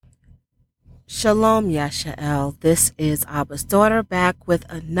Shalom Yashael. This is Abba's daughter back with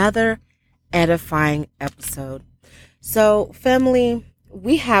another edifying episode. So, family,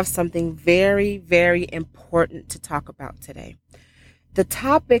 we have something very, very important to talk about today. The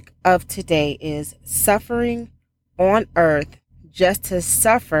topic of today is suffering on earth just to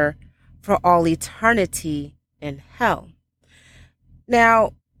suffer for all eternity in hell.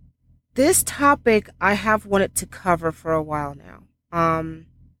 Now, this topic I have wanted to cover for a while now.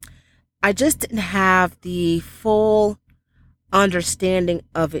 I just didn't have the full understanding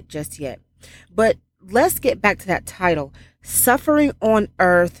of it just yet. But let's get back to that title, Suffering on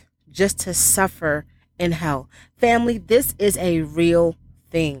Earth Just to Suffer in Hell. Family, this is a real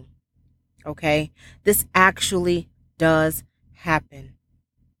thing, okay? This actually does happen.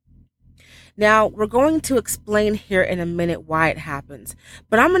 Now, we're going to explain here in a minute why it happens.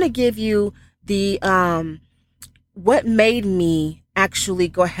 But I'm going to give you the what made me actually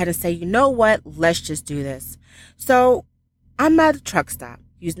go ahead and say, you know what, let's just do this. So I'm at a truck stop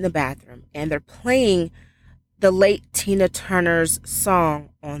using the bathroom, and they're playing the late Tina Turner's song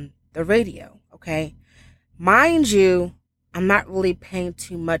on the radio, okay? Mind you, I'm not really paying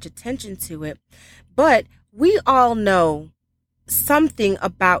too much attention to it, but we all know something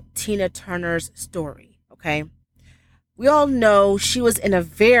about Tina Turner's story, okay? We all know she was in a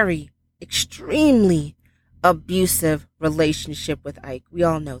very extremely abusive relationship with Ike. We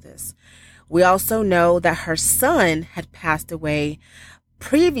all know this. We also know that her son had passed away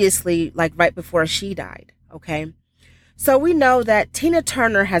previously, like right before she died, okay? So we know that Tina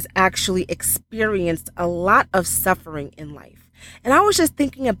Turner has actually experienced a lot of suffering in life. And I was just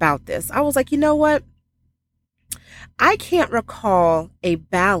thinking about this. I was like, you know what? I can't recall a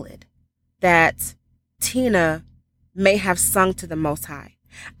ballad that Tina may have sung to the Most High.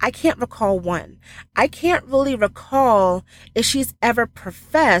 I can't recall one. I can't really recall if she's ever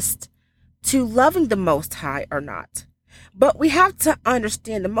professed to loving the Most High or not. But we have to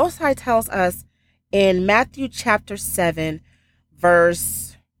understand the Most High tells us in Matthew chapter 7,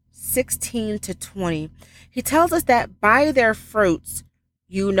 verse 16 to 20, he tells us that by their fruits,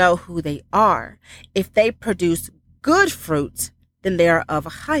 you know who they are. If they produce good fruit, then they are of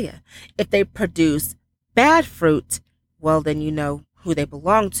AHAYAH. If they produce bad fruit, well, then you know who they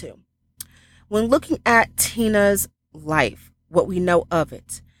belong to. When looking at Tina's life, what we know of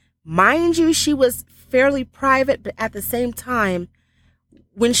it, mind you, she was fairly private, but at the same time,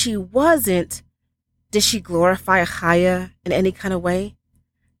 when she wasn't, did she glorify AHAYAH in any kind of way?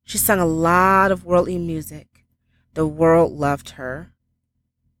 She sang a lot of worldly music. The world loved her.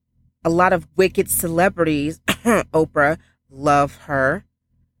 A lot of wicked celebrities, Oprah, love her.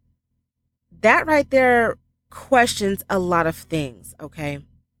 That right there questions a lot of things, okay?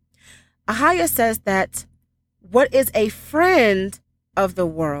 AHAYAH says that what is a friend of the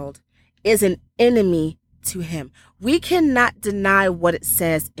world is an enemy to him. We cannot deny what it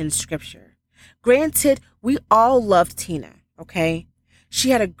says in scripture. Granted, we all loved Tina, okay?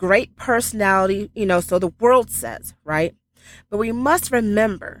 She had a great personality, so the world says, right? But we must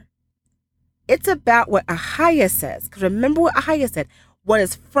remember, it's about what AHAYAH says. Because remember what AHAYAH said, what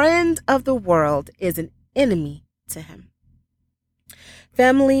is friend of the world is an enemy to him.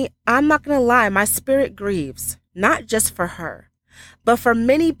 Family, I'm not going to lie, my spirit grieves, not just for her, but for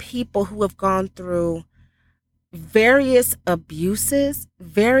many people who have gone through various abuses,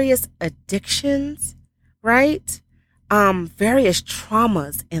 various addictions, right? Various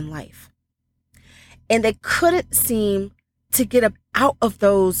traumas in life. And they couldn't seem to get up out of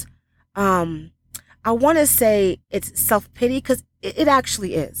those, I want to say it's self-pity, because it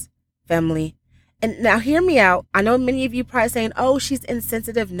actually is, family. And now hear me out. I know many of you probably saying, oh, she's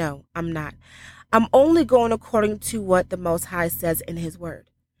insensitive. No, I'm not. I'm only going according to what the Most High says in his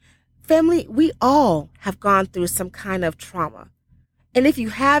word. Family, we all have gone through some kind of trauma. And if you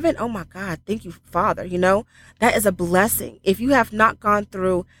haven't, oh my God, thank you, Father. That is a blessing. If you have not gone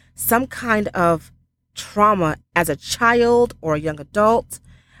through some kind of trauma as a child or a young adult,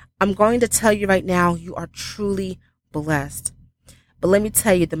 I'm going to tell you right now, you are truly blessed. But let me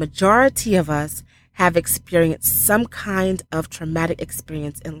tell you, the majority of us have experienced some kind of traumatic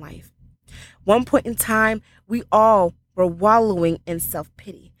experience in life. One point in time, we all were wallowing in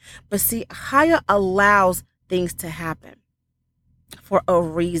self-pity. But see, AHAYAH allows things to happen for a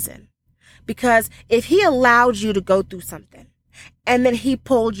reason. Because if he allowed you to go through something and then he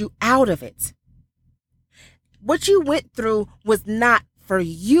pulled you out of it, what you went through was not for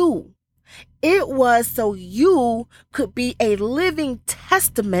you. It was so you could be a living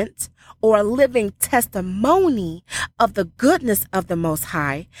testament or a living testimony of the goodness of the Most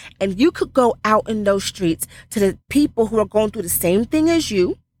High. And you could go out in those streets to the people who are going through the same thing as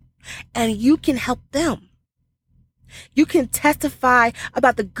you, and you can help them. You can testify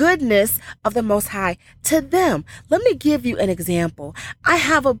about the goodness of the Most High to them. Let me give you an example. I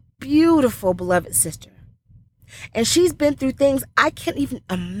have a beautiful, beloved sister, and she's been through things I can't even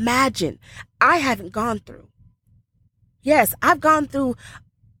imagine I haven't gone through. Yes, I've gone through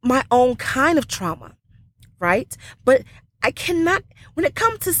my own kind of trauma, right? But I cannot, when it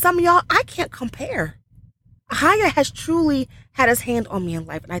comes to some of y'all, I can't compare. AHAYAH has truly had his hand on me in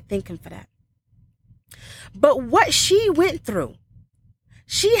life, and I thank him for that. But what she went through,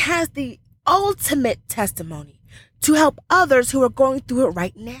 she has the ultimate testimony to help others who are going through it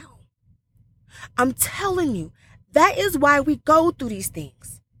right now. I'm telling you, that is why we go through these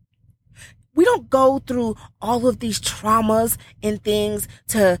things. We don't go through all of these traumas and things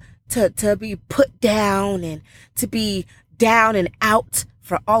to be put down and to be down and out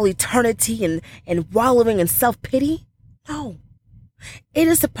for all eternity and wallowing in self-pity. No, it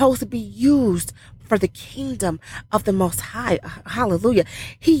is supposed to be used for the kingdom of the Most High. Hallelujah.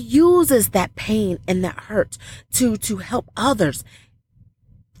 He uses that pain and that hurt to help others.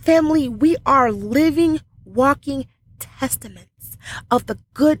 Family, we are living, walking testaments of the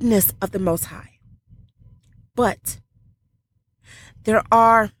goodness of the Most High. But there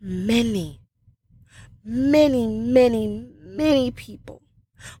are many people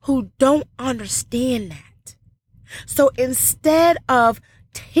who don't understand that. So instead of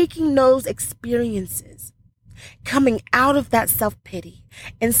taking those experiences, coming out of that self-pity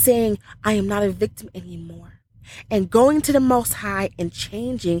and saying, I am not a victim anymore, and going to the Most High and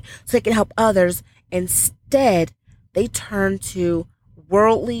changing so they can help others, instead, they turn to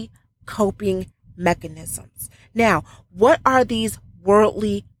worldly coping mechanisms. Now, what are these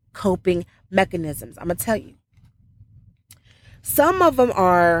worldly coping mechanisms? I'm going to tell you. Some of them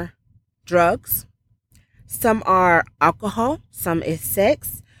are drugs. Some are alcohol, some is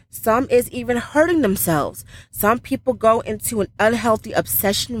sex, some is even hurting themselves. Some people go into an unhealthy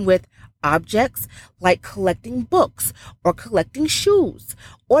obsession with objects like collecting books or collecting shoes,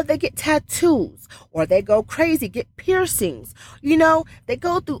 or they get tattoos, or they go crazy, get piercings. You know, they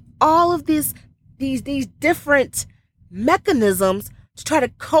go through all of these different mechanisms to try to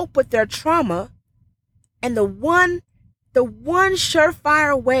cope with their trauma. And the one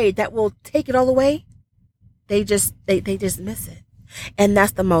surefire way that will take it all away, they just miss it. And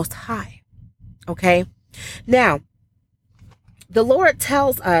that's the Most High. Okay? Now, the Lord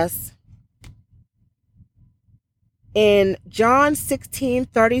tells us in John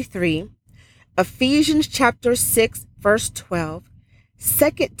 16:33, Ephesians chapter 6, verse 12,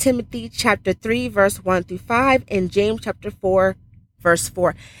 2 Timothy chapter 3, verse 1 through 5, and James chapter 4, verse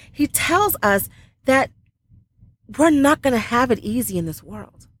 4. He tells us that we're not going to have it easy in this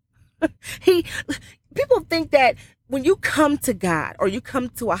world. People think that when you come to God or you come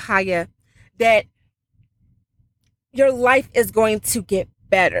to AHAYAH, that your life is going to get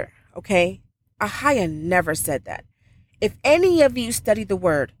better, okay? AHAYAH never said that. If any of you study the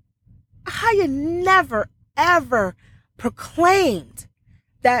word, AHAYAH never, ever proclaimed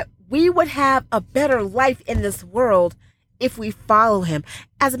that we would have a better life in this world if we follow him.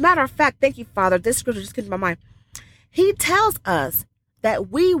 As a matter of fact, thank you, Father, this scripture just came to my mind. He tells us that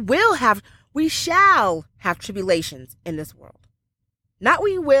we shall have tribulations in this world. Not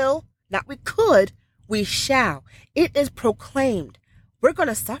we will, not we could, we shall. It is proclaimed. We're going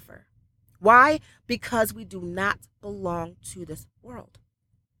to suffer. Why? Because we do not belong to this world.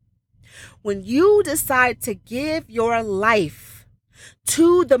 When you decide to give your life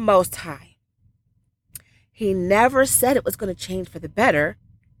to the Most High, he never said it was going to change for the better,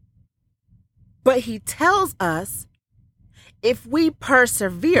 but he tells us if we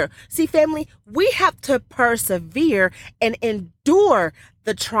persevere. See, family, we have to persevere and endure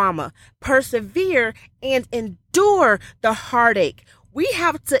the trauma, persevere and endure the heartache. We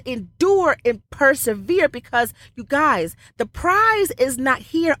have to endure and persevere because, you guys, the prize is not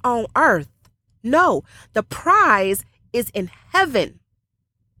here on earth. No, the prize is in heaven.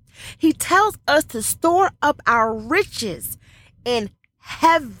 He tells us to store up our riches in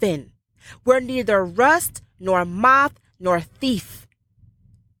heaven, where neither rust nor moth nor thief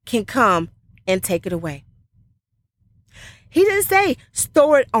can come and take it away. He didn't say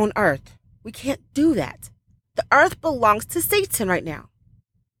store it on earth. We can't do that. The earth belongs to Satan right now.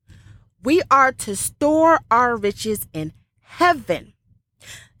 We are to store our riches in heaven.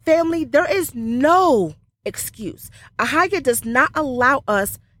 Family, there is no excuse. AHAYAH does not allow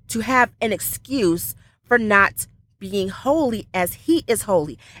us to have an excuse for not being holy as he is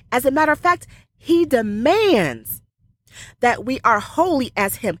holy. As a matter of fact, he demands that we are holy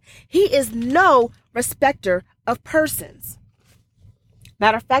as him. He is no respecter of persons.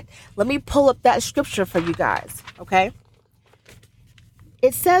 Matter of fact, let me pull up that scripture for you guys, okay?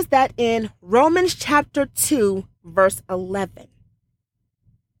 It says that in Romans chapter 2, verse 11.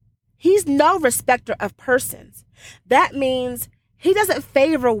 He's no respecter of persons. That means he doesn't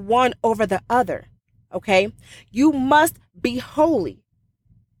favor one over the other, okay? You must be holy.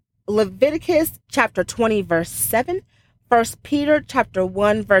 Leviticus chapter 20, verse 7. 1 Peter chapter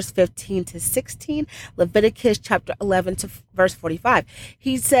 1, verse 15 to 16. Leviticus chapter 11 to verse 45.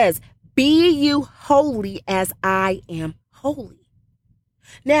 He says, be you holy as I am holy.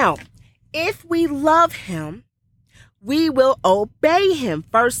 Now, if we love him, we will obey him.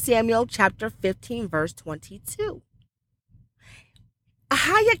 1 Samuel chapter 15, verse 22.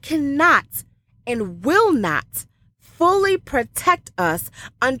 AHAYAH cannot and will not fully protect us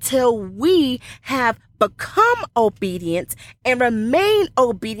until we have become obedient and remain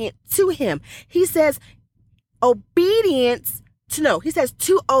obedient to him. He says to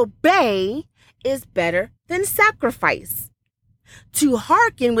obey is better than sacrifice. To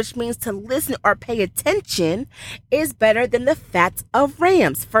hearken, which means to listen or pay attention, is better than the fat of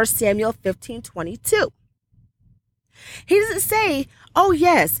rams. 1 Samuel 15:22. He doesn't say, oh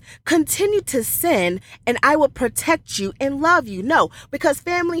yes, continue to sin and I will protect you and love you. No, because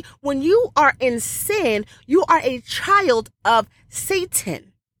family, when you are in sin, you are a child of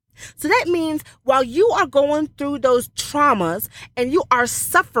Satan. So that means while you are going through those traumas and you are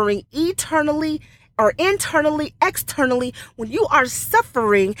suffering eternally or internally, externally, when you are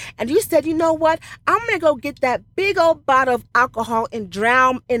suffering and you said, you know what, I'm going to go get that big old bottle of alcohol and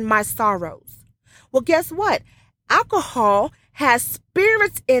drown in my sorrows. Well, guess what? Alcohol has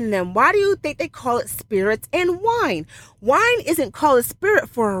spirits in them. Why do you think they call it spirits and wine? Wine isn't called a spirit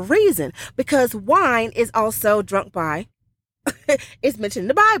for a reason, because wine is also drunk by, it's mentioned in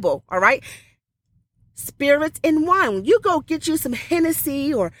the Bible, all right? Spirits and wine. When you go get you some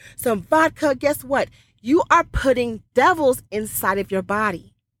Hennessy or some vodka, guess what? You are putting devils inside of your body.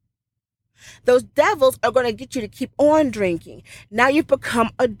 Those devils are going to get you to keep on drinking. Now you've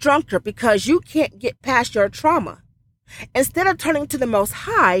become a drunkard because you can't get past your trauma. Instead of turning to the Most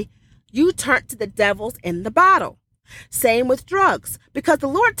High, you turn to the devils in the bottle. Same with drugs, because the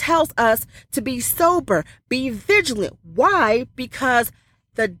Lord tells us to be sober, be vigilant. Why? Because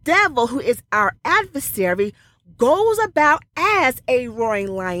the devil, who is our adversary, goes about as a roaring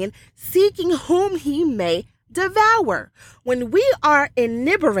lion, seeking whom he may devour. When we are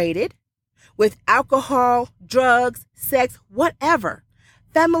inebriated with alcohol, drugs, sex, whatever,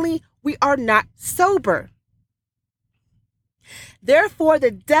 family, we are not sober. Therefore,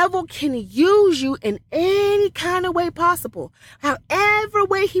 the devil can use you in any kind of way possible, however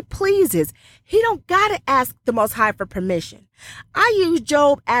way he pleases. He don't got to ask the Most High for permission. I use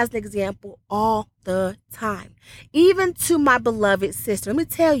Job as an example all the time, even to my beloved sister. Let me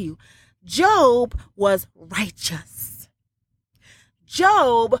tell you, Job was righteous.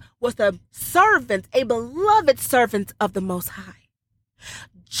 Job was a servant, a beloved servant of the Most High.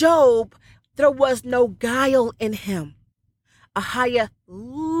 Job, there was no guile in him. AHAYAH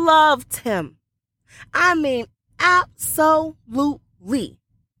loved him. I mean, absolutely.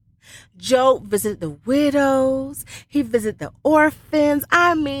 Job visited the widows. He visited the orphans.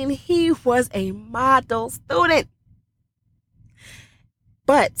 I mean, he was a model student.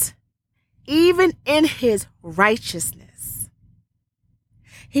 But even in his righteousness,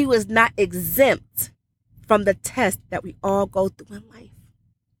 he was not exempt from the test that we all go through in life.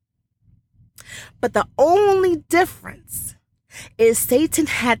 But the only difference is Satan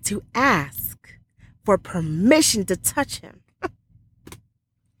had to ask for permission to touch him.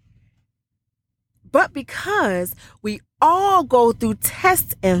 But because we all go through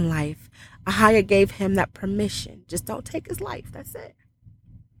tests in life, AHAYAH gave him that permission. Just don't take his life. That's it.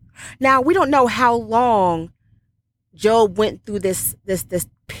 Now, we don't know how long Job went through this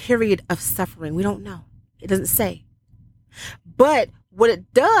period of suffering. We don't know. It doesn't say. But what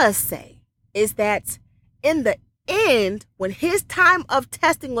it does say is that in the end, when his time of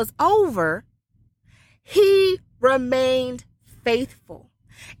testing was over, he remained faithful.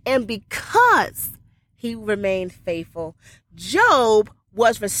 And because he remained faithful, Job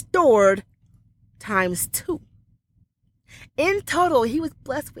was restored times 2. In total, he was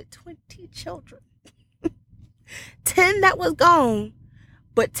blessed with 20 children. 10 that was gone,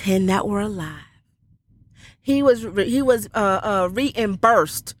 but 10 that were alive. He was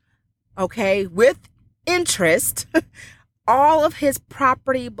reimbursed, okay, with interest, all of his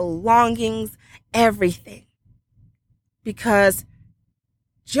property, belongings, everything. Because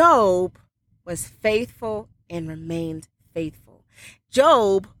Job was faithful and remained faithful.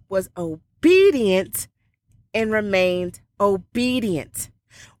 Job was obedient and remained obedient.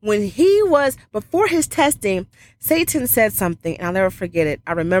 When he was, before his testing, Satan said something, and I'll never forget it.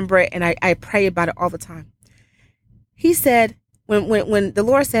 I remember it, and I pray about it all the time. He said, when the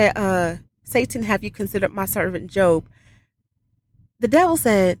Lord said, Satan, have you considered my servant Job? The devil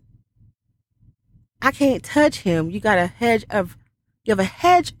said, I can't touch him. You have a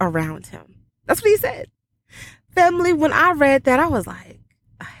hedge around him. That's what he said. Family, when I read that, I was like,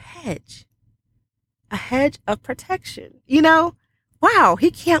 a hedge of protection. Wow,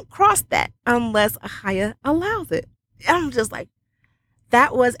 he can't cross that unless AHAYAH allows it. I'm just like,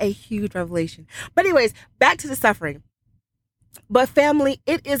 that was a huge revelation. But anyways, back to the suffering. But family,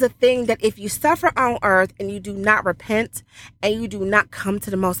 it is a thing that if you suffer on earth and you do not repent and you do not come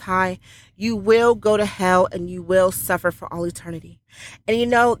to the Most High, you will go to hell and you will suffer for all eternity.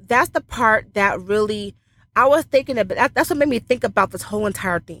 And that's the part that really, I was thinking about. That's what made me think about this whole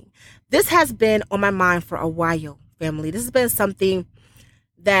entire thing. This has been on my mind for a while, family. This has been something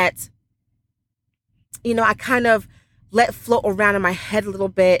that, I kind of let float around in my head a little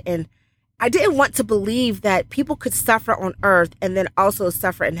bit. And I didn't want to believe that people could suffer on earth and then also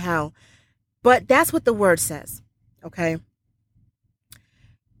suffer in hell. But that's what the word says. Okay.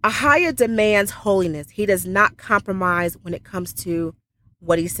 AHAYAH demands holiness. He does not compromise when it comes to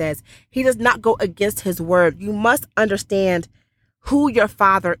what he says. He does not go against his word. You must understand who your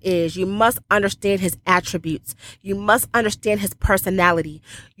father is. You must understand his attributes. You must understand his personality.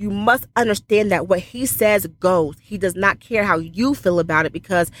 You must understand that what he says goes. He does not care how you feel about it,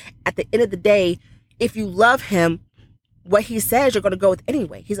 because at the end of the day, if you love him, what he says you're going to go with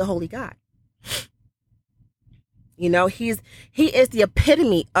anyway. He's a holy God. He is the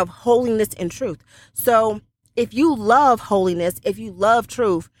epitome of holiness and truth. So if you love holiness, if you love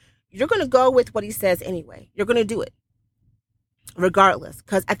truth, you're going to go with what he says anyway. You're going to do it regardless.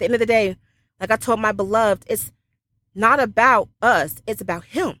 Because at the end of the day, like I told my beloved, it's not about us. It's about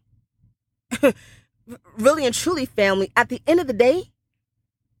him. Really and truly, family, at the end of the day,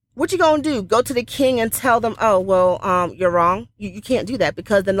 what you going to do? Go to the king and tell them, oh, well, you're wrong. You can't do that,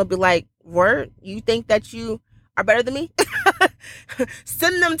 because then they'll be like, word, you think that you are better than me?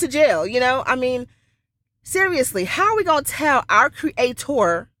 Send them to jail. Seriously, how are we going to tell our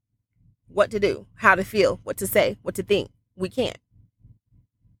creator what to do, how to feel, what to say, what to think? We can't.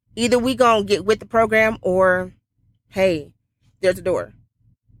 Either we going to get with the program, or, hey, there's a door.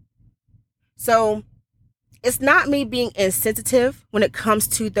 So it's not me being insensitive when it comes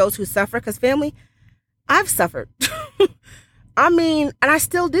to those who suffer, because family, I've suffered. And I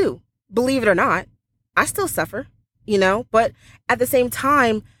still do, believe it or not. I still suffer, but at the same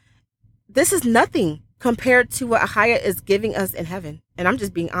time, this is nothing compared to what AHAYAH is giving us in heaven. And I'm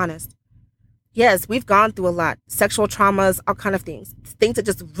just being honest. Yes, we've gone through a lot. Sexual traumas, all kind of things. Things that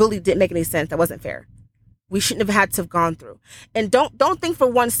just really didn't make any sense. That wasn't fair. We shouldn't have had to have gone through. And don't think for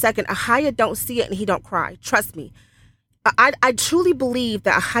 1 second, AHAYAH don't see it and he don't cry. Trust me. I truly believe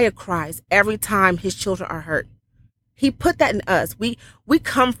that AHAYAH cries every time his children are hurt. He put that in us. We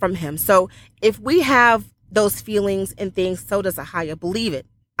come from him. So if we have those feelings and things, so does AHAYAH. Believe it.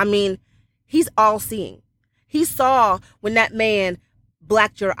 He's all seeing. He saw when that man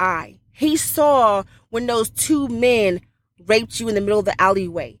blacked your eye. He saw when those 2 men raped you in the middle of the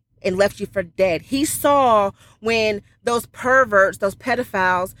alleyway and left you for dead. He saw when those perverts, those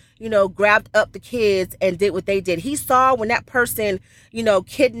pedophiles, grabbed up the kids and did what they did. He saw when that person,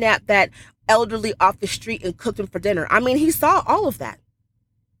 kidnapped that elderly off the street and cooked him for dinner. He saw all of that.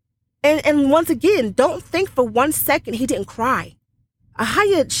 And once again, don't think for 1 second he didn't cry.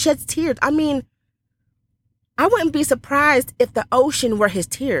 AHAYAH sheds tears. I wouldn't be surprised if the ocean were his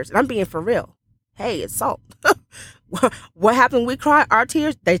tears. And I'm being for real. Hey, it's salt. What happened when we cry? Our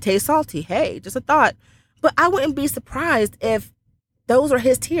tears, they taste salty. Hey, just a thought. But I wouldn't be surprised if those are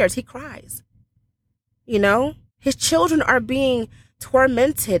his tears. He cries. His children are being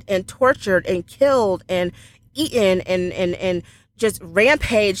tormented and tortured and killed and eaten and just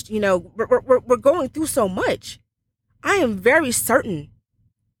rampaged. We're going through so much. I am very certain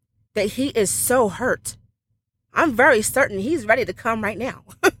that he is so hurt. I'm very certain he's ready to come right now.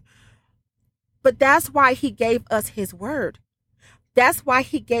 But that's why he gave us his word. That's why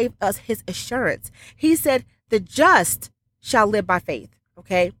he gave us his assurance. He said, the just shall live by faith.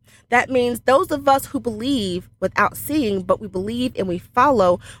 Okay. That means those of us who believe without seeing, but we believe and we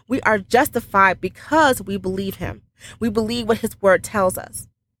follow, we are justified because we believe him. We believe what his word tells us.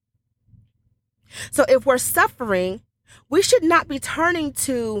 So if we're suffering, we should not be turning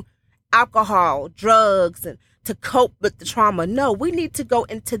to alcohol, drugs, and to cope with the trauma. No, we need to go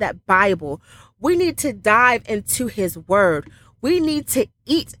into that Bible. We need to dive into his word. We need to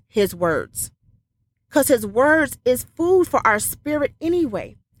eat his words. because his words is food for our spirit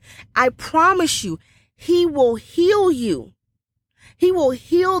anyway. I promise you, he will heal you. He will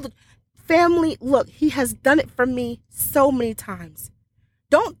heal the family. Look, he has done it for me so many times.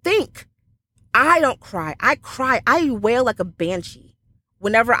 Don't think I don't cry. I cry. I wail like a banshee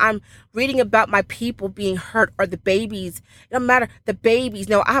whenever I'm reading about my people being hurt or the babies. It don't matter. The babies.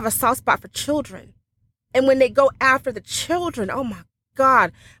 No, I have a soft spot for children. And when they go after the children, oh my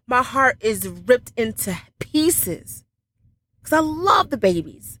God, my heart is ripped into pieces because I love the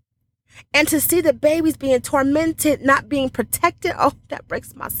babies. And to see the babies being tormented, not being protected, oh, that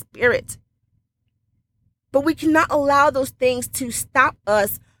breaks my spirit. But we cannot allow those things to stop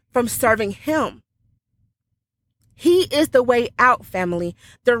us from serving him. He is the way out, family.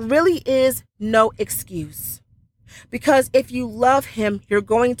 There really is no excuse. Because if you love him, you're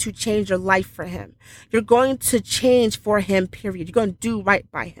going to change your life for him. You're going to change for him, period. You're going to do right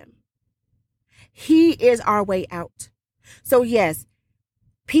by him. He is our way out. So yes,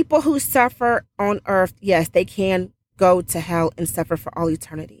 people who suffer on earth, yes, they can go to hell and suffer for all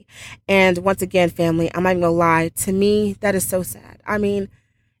eternity. And once again, family, I'm not even gonna lie. To me, that is so sad. I mean,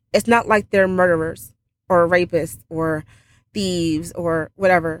 it's not like they're murderers or rapists or thieves or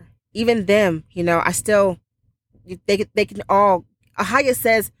whatever. Even them, I still, they can all, AHAYAH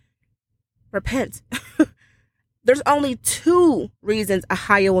says, repent. There's only 2 reasons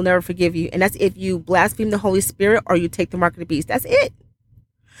AHAYAH will never forgive you. And that's if you blaspheme the Holy Spirit or you take the mark of the beast. That's it.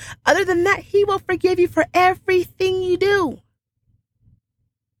 Other than that, he will forgive you for everything you do.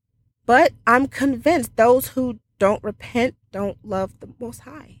 But I'm convinced those who don't repent don't love the Most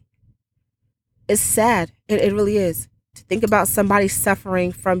High. It's sad. It really is. To think about somebody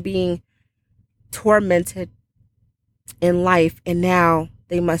suffering from being tormented in life and now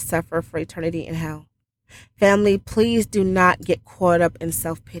they must suffer for eternity in hell. Family, please do not get caught up in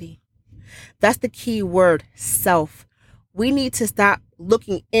self-pity. That's the key word, self. We need to stop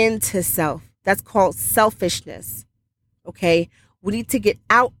looking into self. That's called selfishness. Okay? We need to get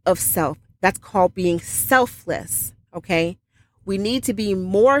out of self. That's called being selfless. Okay? We need to be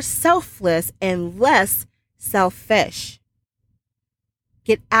more selfless and less selfish.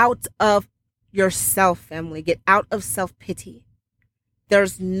 Get out of yourself, family. Get out of self-pity.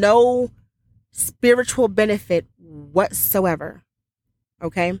 There's no spiritual benefit whatsoever.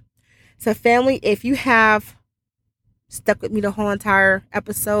 Okay? So, family, if you have stuck with me the whole entire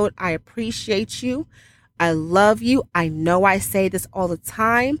episode, I appreciate you. I love you. I know I say this all the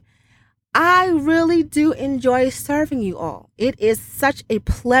time. I really do enjoy serving you all. It is such a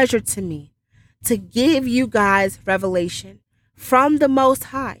pleasure to me to give you guys revelation from the Most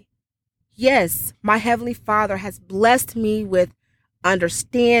High. Yes, my Heavenly Father has blessed me with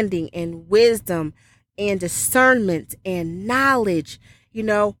understanding and wisdom and discernment and knowledge.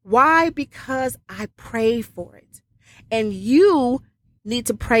 Why? Because I pray for it. And you need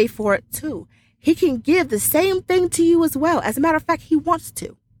to pray for it too. He can give the same thing to you as well. As a matter of fact, he wants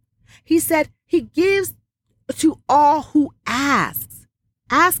to. He said he gives to all who asks.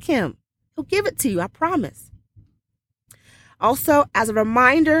 Ask him. He'll give it to you. I promise. Also, as a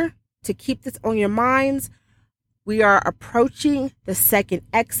reminder to keep this on your minds, we are approaching the second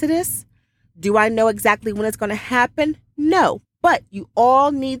Exodus. Do I know exactly when it's going to happen? No, but you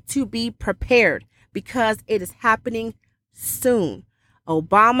all need to be prepared because it is happening soon.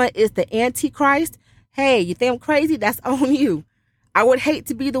 Obama is the Antichrist. Hey, you think I'm crazy? That's on you. I would hate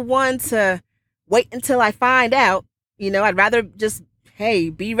to be the one to wait until I find out. I'd rather just, hey,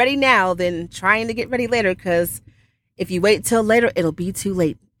 be ready now than trying to get ready later, because if you wait till later, it'll be too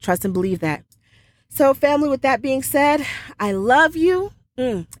late. Trust and believe that. So, family, with that being said, I love you.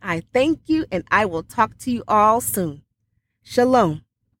 I thank you, and I will talk to you all soon. Shalom.